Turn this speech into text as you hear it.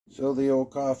So the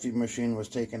old coffee machine was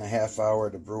taking a half hour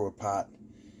to brew a pot.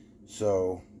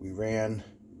 So we ran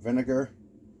vinegar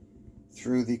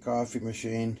through the coffee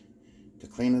machine to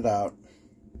clean it out.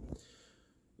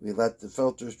 We let the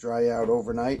filters dry out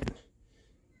overnight.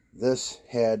 This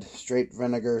had straight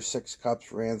vinegar, 6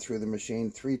 cups, ran through the machine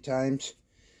 3 times.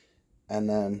 And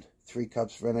then 3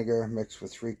 cups vinegar mixed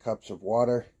with 3 cups of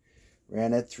water.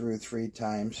 Ran it through 3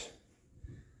 times.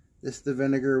 This is the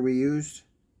vinegar we used.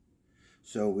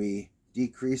 So we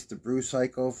decreased the brew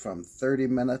cycle from 30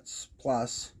 minutes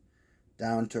plus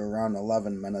down to around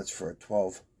 11 minutes for a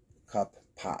 12 cup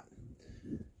pot.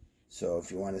 So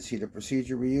if you want to see the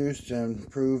procedure we used to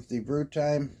improve the brew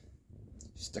time,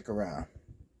 stick around.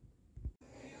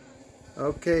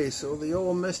 Okay, so the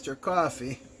old Mr.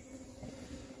 Coffee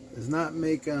is not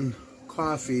making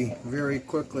coffee very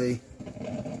quickly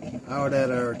out at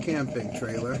our camping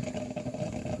trailer.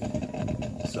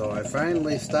 So I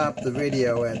finally stopped the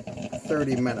video at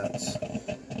 30 minutes.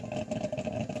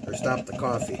 Or stopped the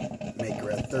coffee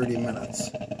maker at 30 minutes.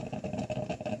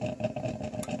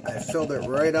 I filled it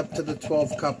right up to the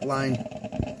 12 cup line.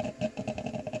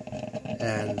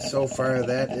 And so far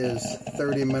that is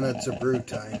 30 minutes of brew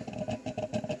time.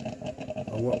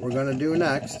 Well, what we're going to do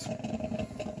next,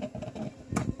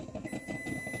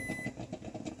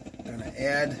 I'm going to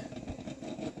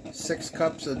add 6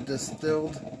 cups of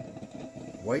distilled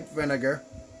white vinegar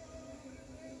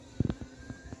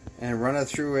and run it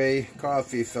through a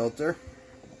coffee filter.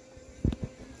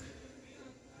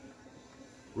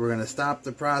 We're going to stop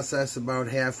the process about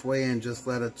halfway and just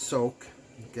let it soak,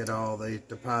 get all the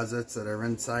deposits that are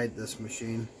inside this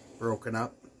machine broken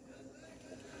up.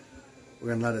 We're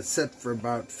going to let it sit for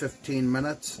about 15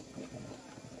 minutes,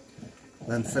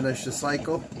 then finish the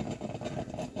cycle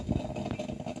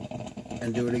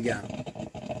and do it again.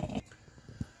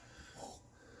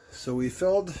 So we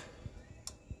filled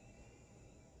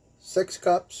 6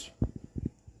 cups.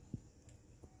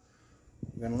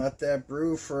 We're going to let that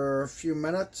brew for a few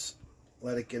minutes,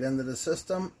 let it get into the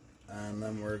system, and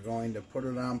then we're going to put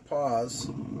it on pause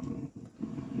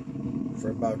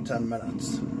for about 10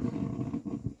 minutes.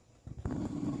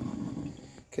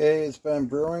 Okay, it's been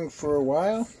brewing for a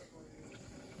while.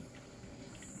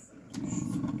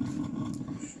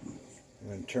 I'm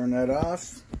going to turn that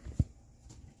off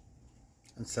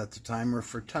and set the timer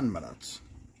for 10 minutes.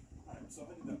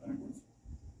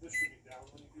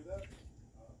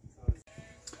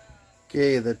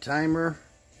 Okay, the timer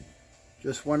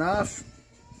just went off.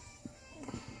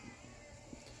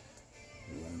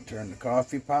 We're going to turn the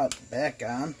coffee pot back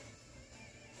on.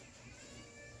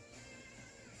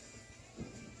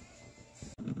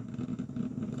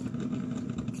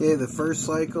 Okay, the first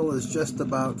cycle is just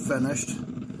about finished.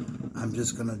 I'm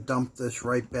just going to dump this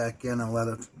right back in and let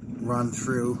it run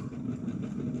through.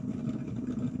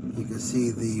 You can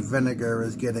see the vinegar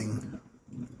is getting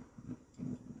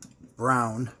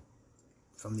brown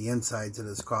from the insides of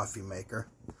this coffee maker.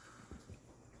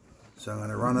 So I'm going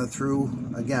to run it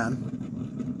through again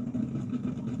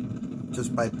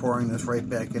just by pouring this right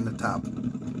back in the top.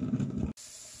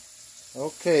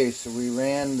 Okay, so we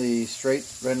ran the straight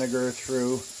vinegar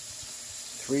through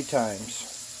 3 times.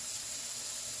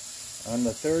 On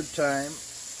the 3rd time,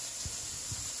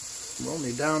 we're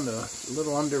only down to a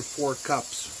little under 4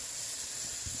 cups.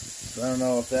 So I don't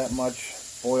know if that much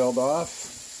boiled off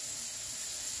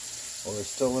or it's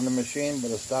still in the machine,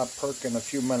 but it stopped perking a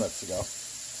few minutes ago.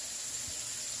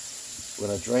 We're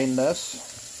going to drain this.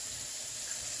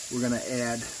 We're going to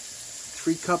add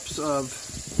 3 cups of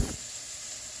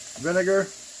vinegar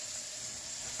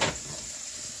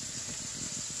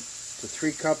to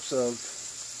 3 cups of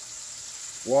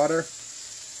water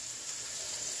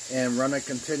and run it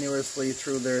continuously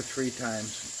through there 3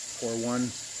 times. Pour one.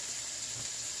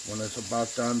 When it's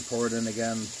about done, pour it in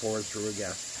again, pour it through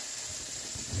again.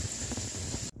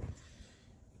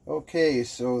 Okay,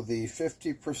 so the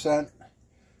 50%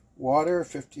 water,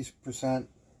 50%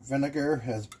 vinegar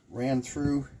has ran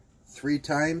through 3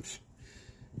 times.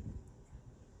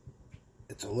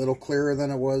 It's a little clearer than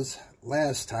it was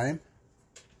last time.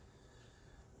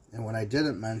 And what I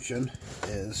didn't mention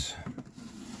is I'm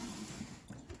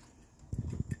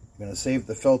going to save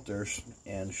the filters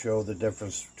and show the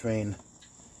difference between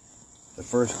the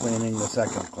first cleaning, the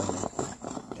second cleaning,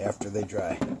 after they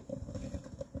dry.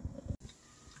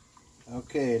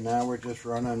 Okay, now we're just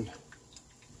running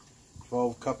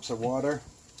 12 cups of water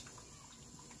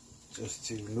just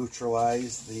to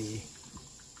neutralize the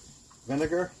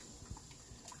vinegar.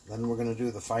 Then we're going to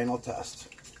do the final test.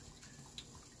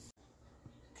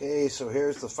 Okay, so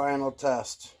here's the final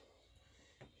test.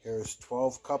 Here's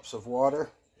 12 cups of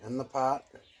water in the pot.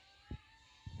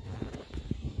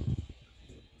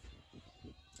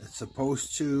 It's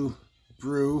supposed to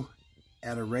brew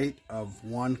at a rate of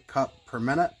 1 cup per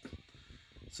minute.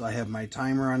 So I have my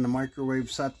timer on the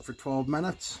microwave set for 12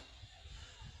 minutes.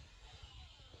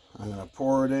 I'm going to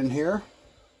pour it in here.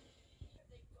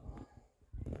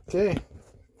 Okay,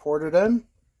 poured it in.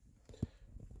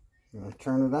 I'm going to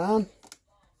turn it on.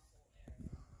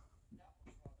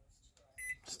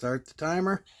 Start the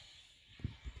timer.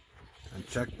 And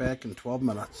check back in 12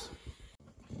 minutes.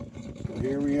 So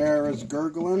here we are, it's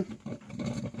gurgling.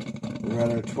 We're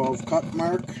at our 12 cup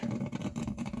mark.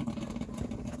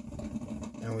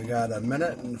 And we got 1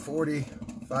 minute and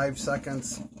 45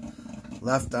 seconds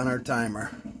left on our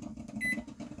timer.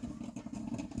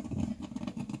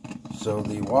 So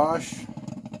the wash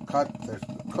cut the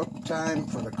cook time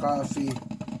for the coffee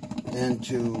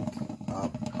into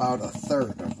about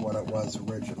 1/3 of what it was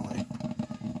originally.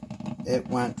 It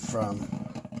went from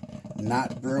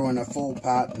not brewing a full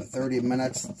pot in 30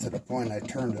 minutes to the point I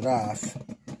turned it off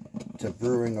to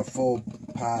brewing a full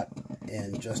pot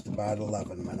in just about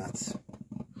 11 minutes.